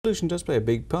Evolution does play a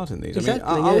big part in these. Exactly,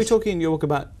 I mean, are we talking in your book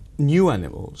about new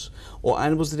animals, or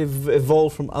animals that have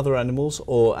evolved from other animals,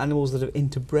 or animals that have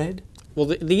interbred? Well,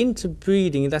 the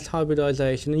interbreeding, that's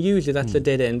hybridisation, and usually that's a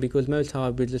dead end because most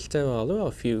hybrids are sterile. There are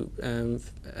a few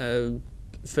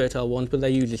fertile ones, but they're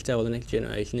usually sterile the next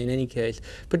generation in any case.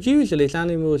 But usually it's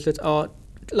animals that are,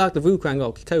 like the Wukrang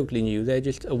ox, totally new, they're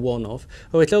just a one-off,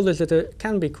 or it's others that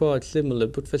can be quite similar,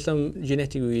 but for some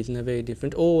genetic reason they're very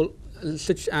different. All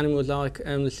such animals like the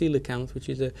coelacanth, which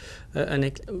is a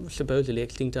supposedly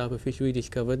extinct type of fish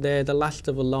rediscovered, they're the last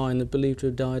of a line that believed to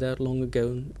have died out long ago,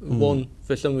 and one,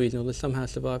 for some reason or other, somehow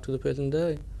survived to the present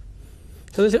day.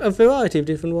 So there's a variety of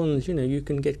different ones, you know, you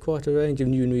can get quite a range of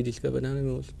new and rediscovered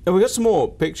animals. And we've got some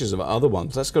more pictures of other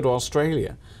ones. Let's go to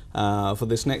Australia for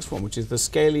this next one, which is the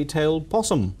scaly-tailed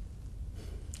possum.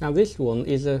 Now this one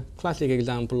is a classic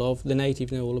example of the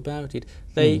natives know all about it.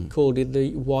 They called it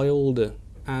the wilder.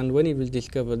 And when it was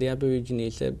discovered, the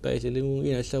Aborigines said basically, well,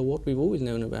 you know, so what, we've always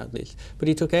known about this. But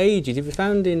it took ages. It was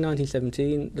found in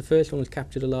 1917. The first one was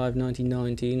captured alive in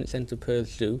 1919 and sent to Perth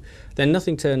Zoo. Then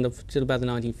nothing turned up until about the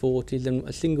 1940s, then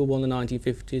a single one in the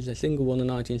 1950s, a single one in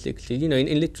the 1960s. You know,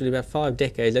 in literally about 5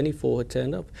 decades, only 4 had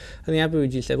turned up. And the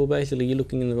Aborigines said, well, basically, you're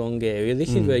looking in the wrong area.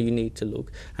 This is where you need to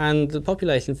look. And the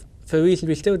population, for reasons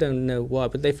we still don't know why,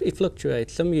 but it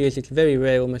fluctuates. Some years it's very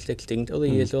rare, almost extinct. Other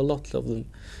years there are lots of them.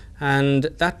 And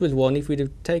that was one, if we'd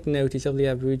have taken notice of the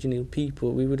Aboriginal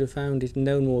people, we would have found it and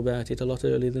known more about it a lot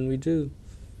earlier than we do.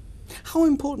 How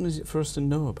important is it for us to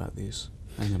know about these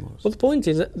animals? Well, the point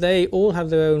is that they all have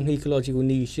their own ecological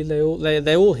niches. They're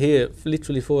all here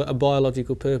literally for a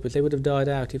biological purpose. They would have died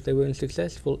out if they weren't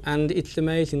successful. And it's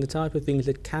amazing the type of things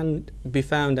that can be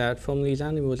found out from these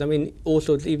animals. I mean, all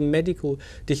sorts, even medical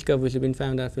discoveries have been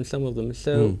found out from some of them.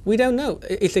 So we don't know.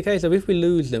 It's a case of if we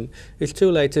lose them, it's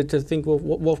too late to think, well,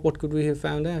 what could we have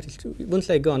found out? Once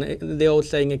they're gone, the old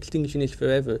saying, extinction is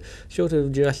forever. Short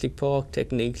of Jurassic Park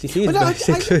techniques, it is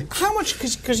basically. How much,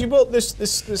 because you bought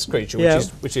this creature,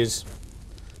 which is,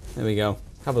 there we go,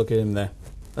 have a look at him there.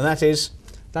 And that is?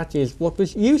 That is what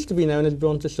was used to be known as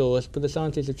Brontosaurus, but the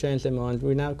scientists have changed their minds.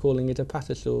 We're now calling it a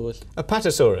Patasaurus. A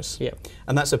Patasaurus? Yeah.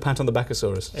 And that's a pat on the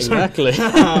backosaurus. Exactly.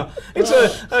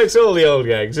 It's all the old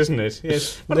gags, isn't it?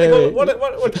 Yes. What do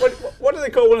they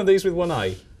call one of these with one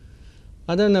eye?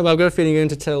 I don't know, but I've got a feeling you're going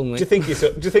to tell me. Do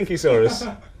you think he saw us?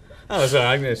 Oh, sorry,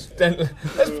 Agnes.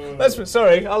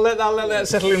 Sorry, I'll let that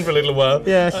settle in for a little while.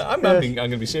 Yes. I'm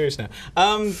going to be serious now.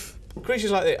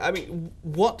 Creatures like that, I mean,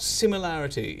 what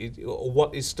similarity, or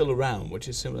what is still around which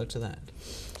is similar to that?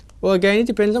 Well, again, it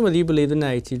depends on whether you believe the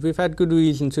natives. We've had good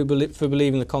reason for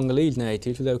believing the Congolese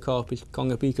natives, with Ocarpus,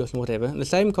 Congopicus and whatever. And the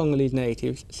same Congolese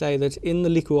natives say that in the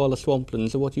Likwala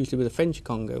swamplands, or what used to be the French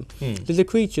Congo, there's a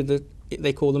creature that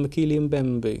they call the Machelium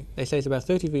bembe. They say it's about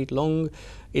 30 feet long.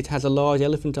 It has a large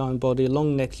elephantine body, a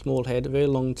long neck, small head, a very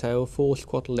long tail, 4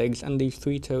 squat legs, and these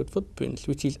 3-toed footprints,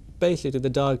 which is basically the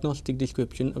diagnostic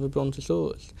description of a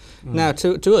Brontosaurus. Now,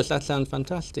 to us, that sounds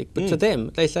fantastic, but to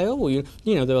them, they say, oh, well, you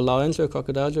know, there are lions, there are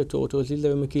crocodiles, there are tortoises,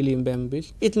 there are Machelium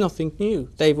bembes. It's nothing new.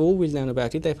 They've always known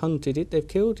about it, they've hunted it, they've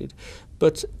killed it.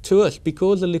 But to us,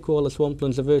 because the Likwala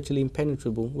swamplands are virtually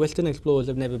impenetrable, Western explorers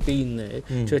have never been there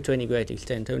to any great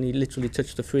extent, only literally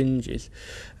touched the fringes.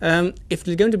 If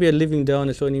there's going to be a living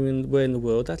dinosaur anywhere in the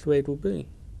world, that's where it will be.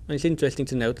 And it's interesting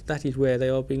to note that that is where they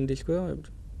are being described.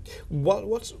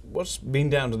 What's been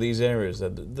down to these areas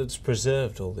that's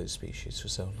preserved all these species for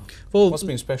so long? Well, what's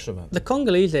been special about them? The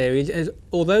Congolese area,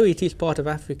 although it is part of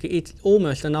Africa, it's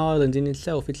almost an island in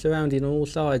itself. It's surrounded on all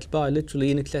sides by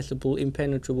literally inaccessible,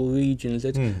 impenetrable regions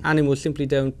that animals simply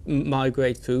don't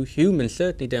migrate through. Humans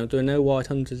certainly don't. There are no white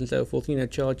hunters and so forth, you know,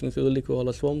 charging through the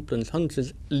Likwala swamplands.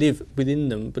 Hunters live within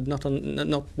them, but not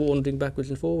wandering backwards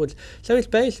and forwards. So it's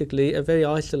basically a very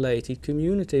isolated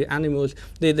community. Animals,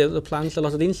 the plants, a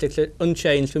lot of the insects are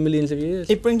unchanged for millions of years.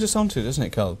 It brings us on to, doesn't it,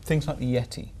 Karl? Things like the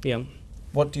Yeti. Yeah.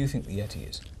 What do you think the Yeti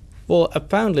is? Well,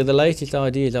 apparently the latest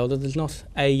ideas are that there's not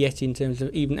a Yeti in terms of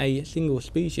even a single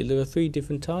species. There are 3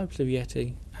 different types of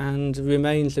Yeti, and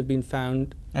remains have been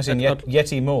found. As in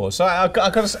Yeti more. So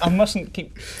I mustn't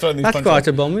keep throwing these. That's points quite out.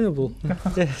 Abominable.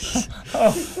 Yes.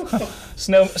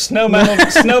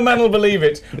 Snowman will believe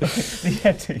it. The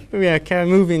Yeti. Yeah, okay,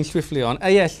 moving swiftly on.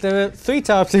 Yes, there are 3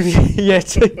 types of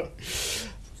Yeti.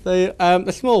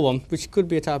 The small one, which could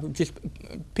be a type of just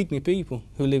pygmy people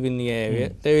who live in the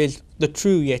area. There is the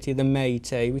true Yeti, the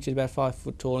Métis, which is about 5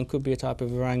 foot tall and could be a type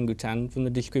of orangutan from the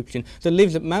description, that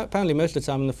lives apparently most of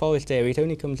the time in the forest area. It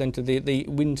only comes into the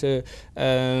winter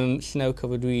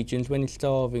snow-covered regions when it's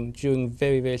starving during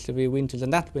very, very severe winters,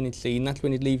 and that's when it's seen, that's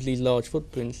when it leaves these large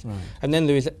footprints. Right. And then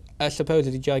there is a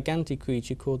supposedly gigantic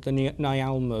creature called the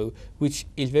Nyalmo, which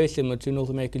is very similar to North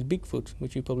America's Bigfoot,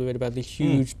 which you probably read about, this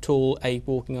huge, tall ape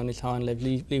walking on its hind legs,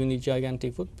 leaving these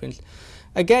gigantic footprints.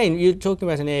 Again, you're talking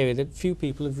about an area that few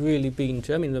people have really been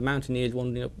to. I mean, the mountaineers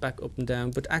wandering back up and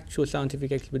down, but actual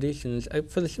scientific expeditions,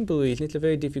 for the simple reason, it's a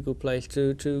very difficult place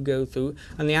to go through.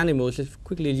 And the animals, as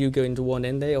quickly as you go into one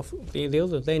end, they off the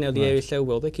other. They know the area so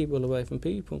well, they keep well away from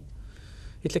people.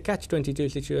 It's a catch-22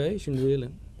 situation, really.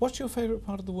 What's your favourite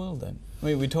part of the world, then? I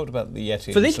mean, we talked about the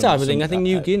Yeti. For this type of thing, I think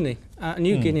New Guinea.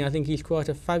 New Guinea, I think, is quite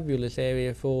a fabulous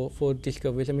area for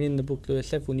discoveries. I mean, in the book, there are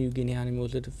several New Guinea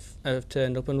animals that have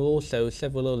turned up, and also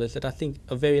several others that I think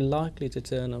are very likely to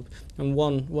turn up. And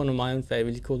one of my own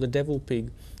favourites is called the devil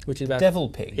pig, which is about... Devil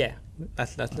pig? Yeah,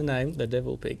 that's the name, the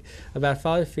devil pig. About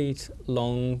 5 feet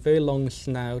long, very long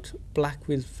snout, black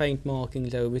with faint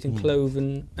markings over it, and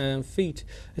cloven feet.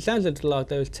 It sounds a little like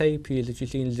those tapirs that you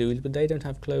see in zoos, but they don't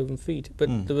have cloven feet.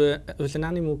 But there was an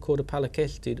animal called a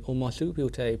palakestid, or marsupial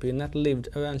tapir, and that lived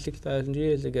around 6,000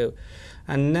 years ago.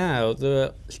 And now there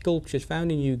are sculptures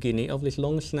found in New Guinea of this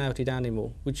long-snouted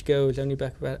animal, which goes only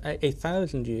back about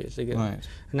 8,000 years ago. Right.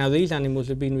 And now these animals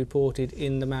have been reported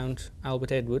in the Mount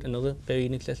Albert Edward, another very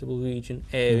inaccessible region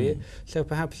area. So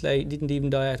perhaps they didn't even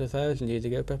die out 1,000 years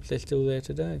ago, perhaps they're still there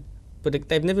today. But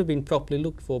they've never been properly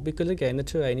looked for because, again, the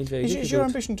terrain is very difficult. Is your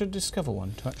ambition to discover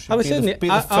one, to actually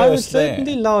I would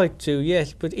certainly like to,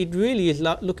 yes, but it really is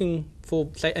like looking for,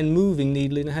 say, a moving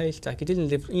needle in a haystack. It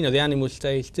isn't if, the animals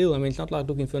stay still. I mean, it's not like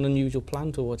looking for an unusual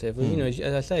plant or whatever. As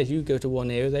I say, as you go to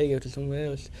one area, they go to somewhere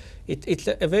else. It's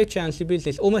a very chancy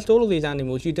business. Almost all of these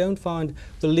animals, you don't find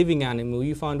the living animal.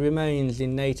 You find remains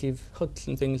in native huts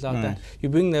and things like that. You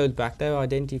bring those back, they're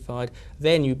identified.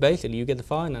 Then you get the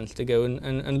finance to go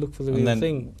and look for the real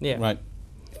thing. Yeah. Right.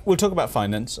 We'll talk about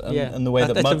finance and the way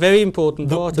that's a very important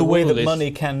part the of way all that this. Money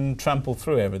can trample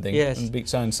through everything and beat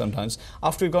science sometimes.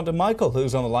 After we've gone to Michael,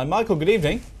 who's on the line. Michael, good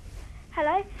evening.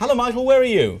 Hello. Hello, Michael. Where are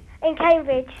you? In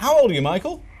Cambridge. How old are you,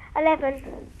 Michael? 11.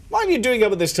 What are you doing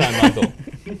up at this time, Michael?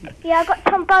 Yeah, I've got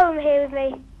Tom Bowen here with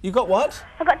me. You got what?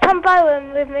 I've got Tom Bowen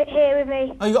here with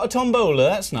me. Oh, you got a tombola.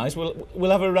 That's nice.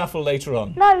 We'll have a raffle later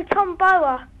on. No, Tom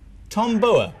Bower. Tom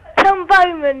Bower? Tom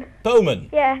Bowman. Bowman?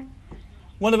 Yeah.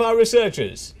 One of our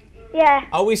researchers? Yeah.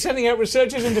 Are we sending out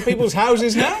researchers into people's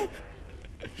houses now?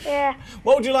 Yeah.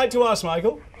 What would you like to ask,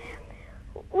 Michael?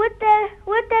 Would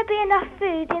there be enough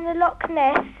food in the Loch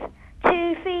Ness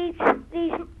to feed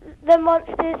the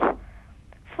monsters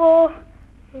for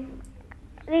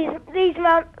these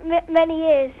many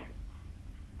years?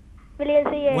 Millions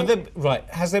of years. Right.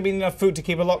 Has there been enough food to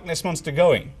keep a Loch Ness monster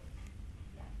going?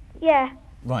 Yeah.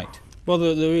 Right. Well,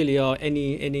 there really are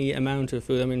any amount of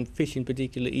food. I mean, fish in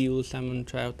particular, eels, salmon,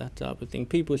 trout, that type of thing.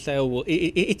 People say, oh, well,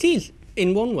 it is,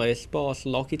 in one way, a sparse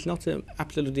loch. It's not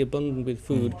absolutely abundant with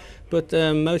food, but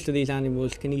most of these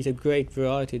animals can eat a great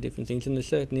variety of different things, and there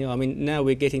certainly are. I mean, now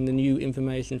we're getting the new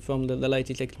information from the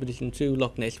latest expedition to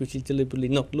Loch Ness, which is deliberately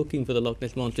not looking for the Loch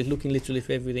Ness monster, it's looking literally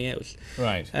for everything else.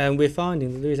 Right. And we're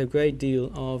finding that there is a great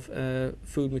deal of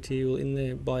food material in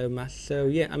the biomass. So,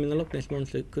 yeah, I mean, the Loch Ness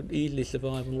monster could easily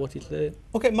survive on what is there.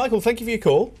 OK, Michael, thank you for your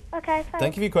call. OK, thanks.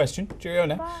 Thank you for your question. Cheerio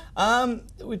now.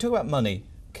 We talk about money.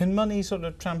 Can money sort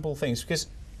of trample things? Because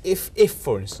if,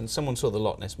 for instance, someone saw the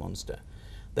Loch Ness monster,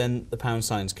 then the pound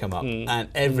signs come up and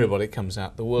everybody comes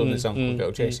out, the world and its uncle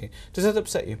go chasing. Does that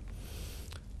upset you?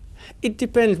 It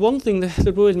depends. One thing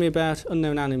that worries me about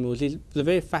unknown animals is the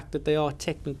very fact that they are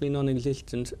technically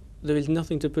non-existent. There is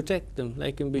nothing to protect them.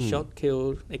 They can be shot,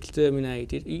 killed,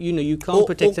 exterminated. You can't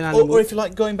protect an animal. Or if you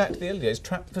like, going back to the early days,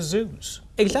 trapped for zoos.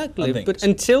 Exactly, but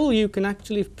until you can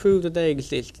actually prove that they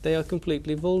exist, they are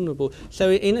completely vulnerable. So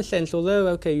in a sense, although,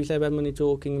 OK, you say about money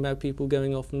talking, about people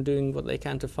going off and doing what they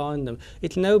can to find them,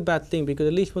 it's no bad thing because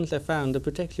at least once they're found, the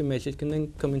protection measures can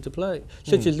then come into play.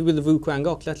 Such as with the Vukwang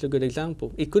ox, that's a good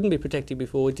example. It couldn't be protected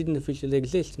before, it didn't officially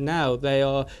exist. Now they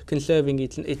are conserving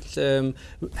its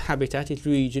habitat, its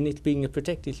region, it's being a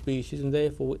protected species, and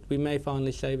therefore we may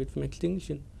finally save it from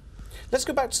extinction. Let's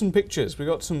go back to some pictures. We've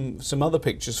got some other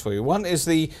pictures for you. One is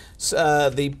the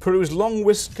Peru's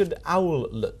long-whiskered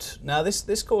owlet. Now,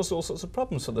 this caused all sorts of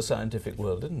problems for the scientific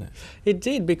world, didn't it? It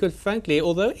did, because frankly,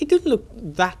 although it didn't look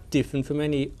that different from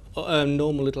any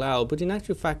normal little owl, but in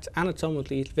actual fact,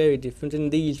 anatomically, it's very different,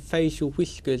 and these facial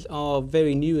whiskers are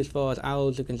very new as far as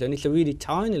owls are concerned. It's a really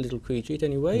tiny little creature. It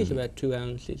only weighs about 2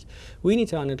 ounces. Weeny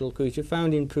tiny little creature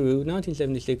found in Peru,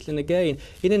 1976, and again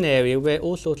in an area where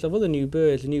all sorts of other new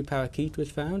birds. A new parakeet was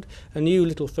found, a new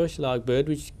little thrush-like bird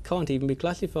which can't even be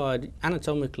classified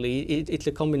anatomically. It's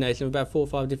a combination of about 4 or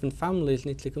 5 different families,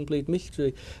 and it's a complete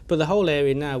mystery. But the whole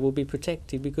area now will be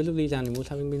protected because of these animals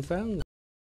having been found.